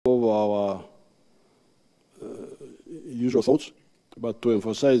usual thoughts, but to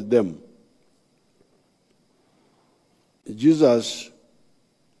emphasize them. Jesus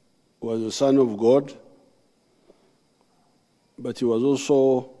was the Son of God, but he was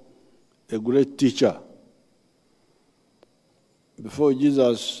also a great teacher. Before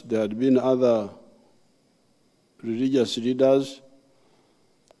Jesus, there had been other religious leaders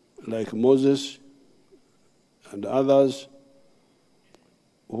like Moses and others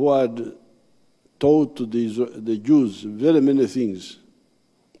who had taught to the Jews very many things,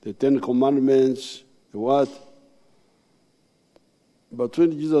 the Ten Commandments, the what. But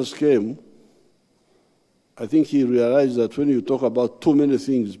when Jesus came, I think he realized that when you talk about too many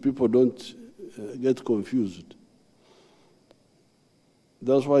things, people don't get confused.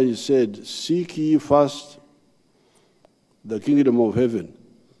 That's why he said, "Seek ye first the kingdom of heaven,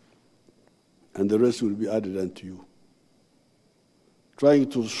 and the rest will be added unto you." Trying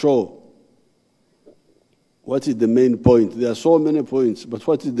to show what is the main point. There are so many points, but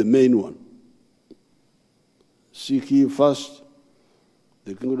what is the main one? Seek ye first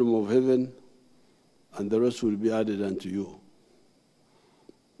the kingdom of heaven, and the rest will be added unto you.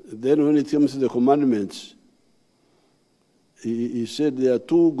 Then when it comes to the commandments, he said there are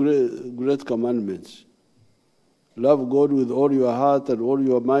two great commandments. Love God with all your heart and all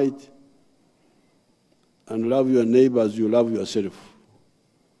your might, and love your neighbor as you love yourself.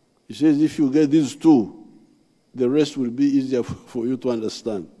 He says if you get these two, the rest will be easier for you to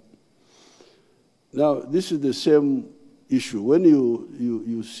understand. Now, this is the same issue. When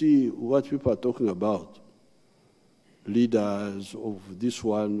you see what people are talking about, leaders of this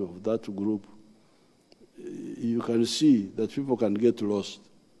one, of that group, you can see that people can get lost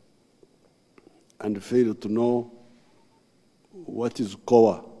and fail to know what is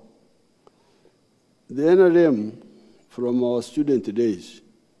core. The NLM, from our student days,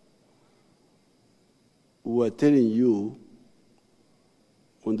 we are telling you,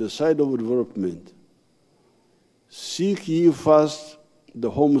 on the side of development, seek ye first the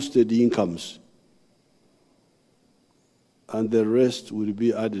homestead incomes, and the rest will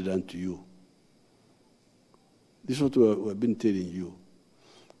be added unto you. This is what we have been telling you.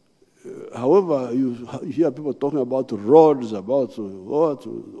 However, you hear people talking about roads, about what,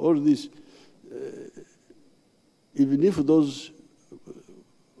 all this. Even if those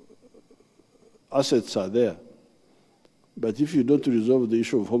assets are there, but if you don't resolve the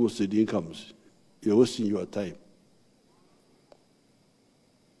issue of homestead incomes, you're wasting your time.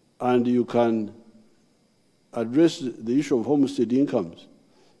 And you can address the issue of homestead incomes,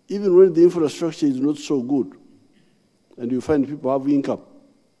 even when the infrastructure is not so good, and you find people have income.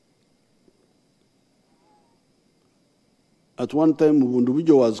 At one time,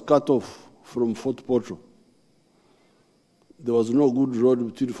 Bundubijo was cut off from Fort Portal. There was no good road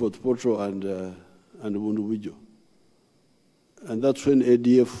between Fort Portal and Bundubijo. And that's when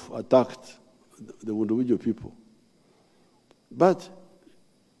ADF attacked the Bundubijo people. But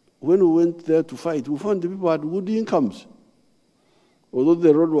when we went there to fight, we found the people had good incomes. Although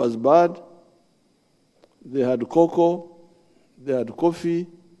the road was bad, they had cocoa, they had coffee,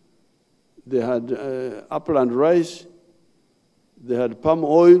 they had upland rice, they had palm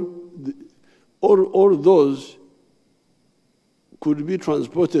oil. All those could be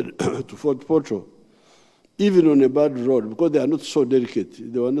transported to Fort Portal, even on a bad road, because they are not so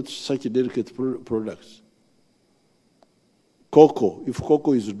delicate. They were not such delicate products. Cocoa, if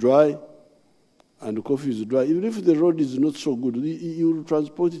cocoa is dry and coffee is dry, even if the road is not so good, you will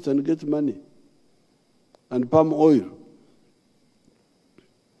transport it and get money. And palm oil.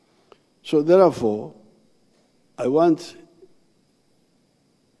 So therefore, I want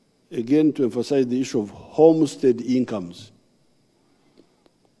again to emphasize the issue of homestead incomes,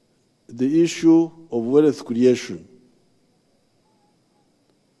 the issue of wealth creation.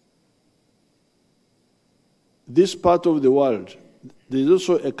 This part of the world, there is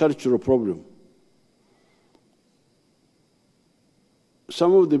also a cultural problem.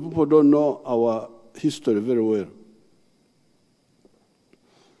 Some of the people don't know our history very well.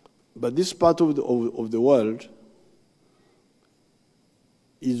 But this part of the world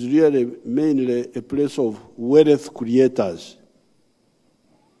is really mainly a place of wealth creators.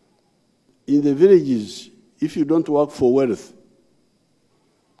 In the villages, if you don't work for wealth,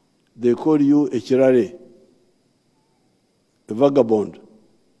 they call you a chirare, a vagabond,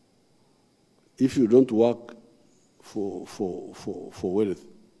 if you don't work for wealth.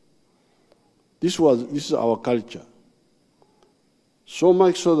 This is our culture. So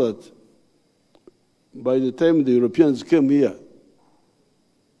much so that by the time the Europeans came here,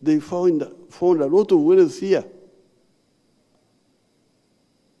 they found a lot of wealth here.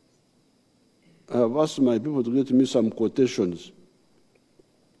 I have asked my people to get me some quotations.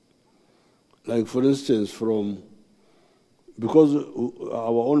 Like, for instance, because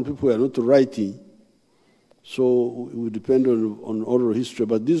our own people are not writing, so we depend on oral history.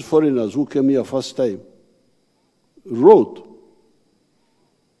 But these foreigners who came here first time wrote.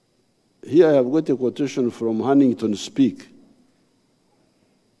 Here I have got a quotation from Huntington Speke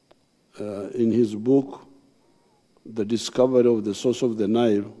in his book, The Discovery of the Source of the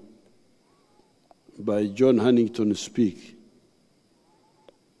Nile, by John Huntington Speke,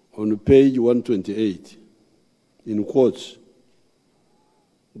 on page 128, in quotes.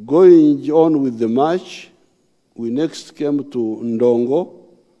 Going on with the march, we next came to Ndongo,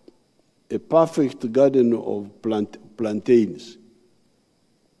 a perfect garden of plantains.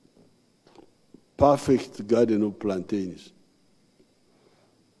 Perfect garden of plantains.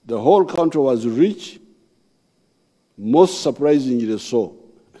 The whole country was rich, most surprisingly so.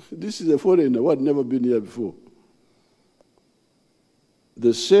 This is a foreigner who had never been here before.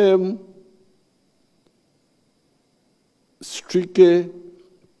 The same streaky,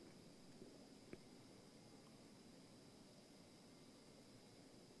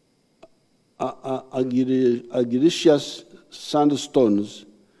 agaricious sandstones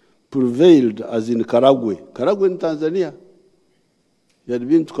prevailed as in Karagwe. Karagwe in Tanzania. He had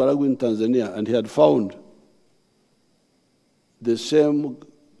been to Karagwe in Tanzania and he had found the same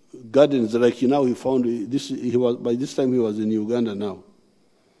gardens like now he found this. By this time he was in Uganda now.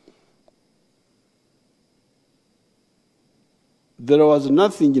 There was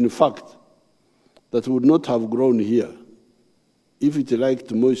nothing, in fact, that would not have grown here if it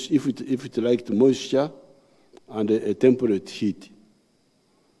liked moisture and a temperate heat.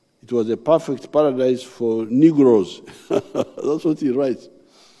 It was a perfect paradise for Negroes. That's what he writes.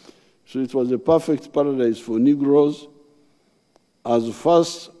 So it was a perfect paradise for Negroes. As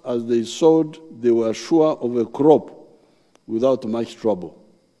fast as they sowed, they were sure of a crop without much trouble.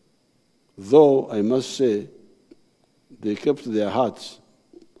 Though, I must say, they kept their huts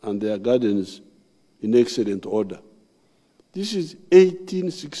and their gardens in excellent order. This is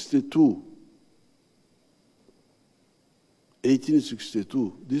 1862.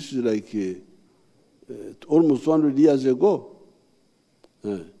 1862. This is like almost 100 years ago.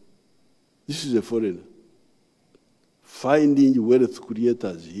 This is a foreigner finding wealth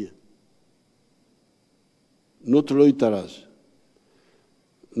creators here, not loiterers.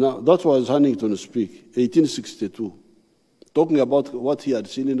 Now, that was Huntington Speke, 1862, talking about what he had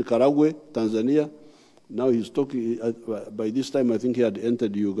seen in Karagwe, Tanzania. Now he's talking, by this time I think he had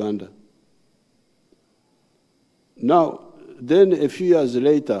entered Uganda. Now, then a few years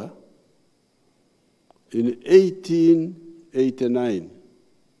later, in 1889,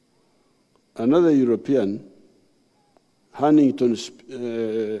 another European, Henry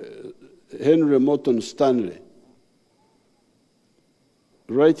Morton Stanley,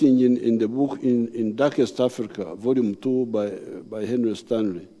 writing in the book in Darkest Africa, Volume 2 by Henry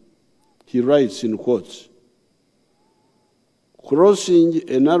Stanley, he writes in quotes, crossing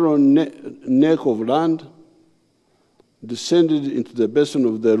a narrow neck of land, descended into the basin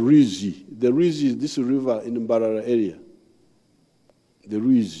of the Rizi. The Rizi is this river in Mbarara area. The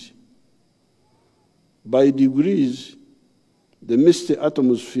Rizi. By degrees, the misty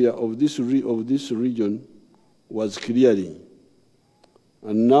atmosphere of this region was clearing,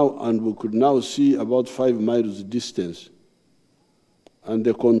 and we could now see about 5 miles distance, and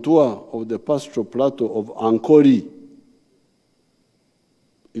the contour of the pastoral plateau of Ankori.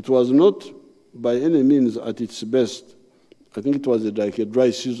 It was not by any means at its best. I think it was like a dry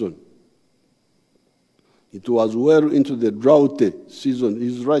season. It was well into the drought season.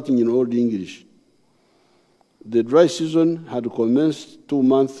 He's writing in Old English. The dry season had commenced 2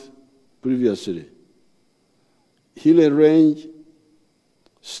 months previously. Hilly range,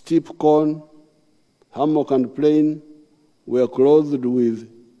 steep cone, hammock and plain were clothed with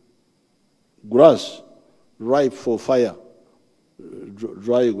grass ripe for fire,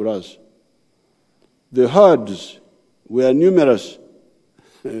 dry grass. The herds were numerous.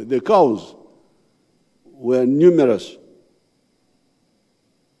 The cows were numerous,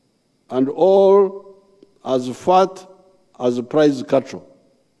 and all as fat as prize cattle.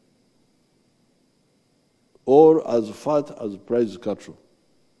 All as fat as prize cattle.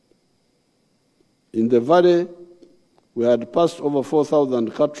 In the valley, we had passed over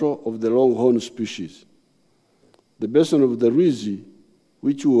 4,000 cattle of the longhorn species. The basin of the Rizi,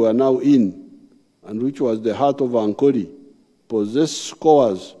 which we were now in, and which was the heart of Ankori, possessed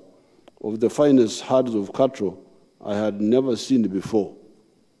scores of the finest herds of cattle I had never seen before.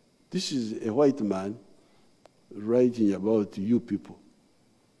 This is a white man writing about you people.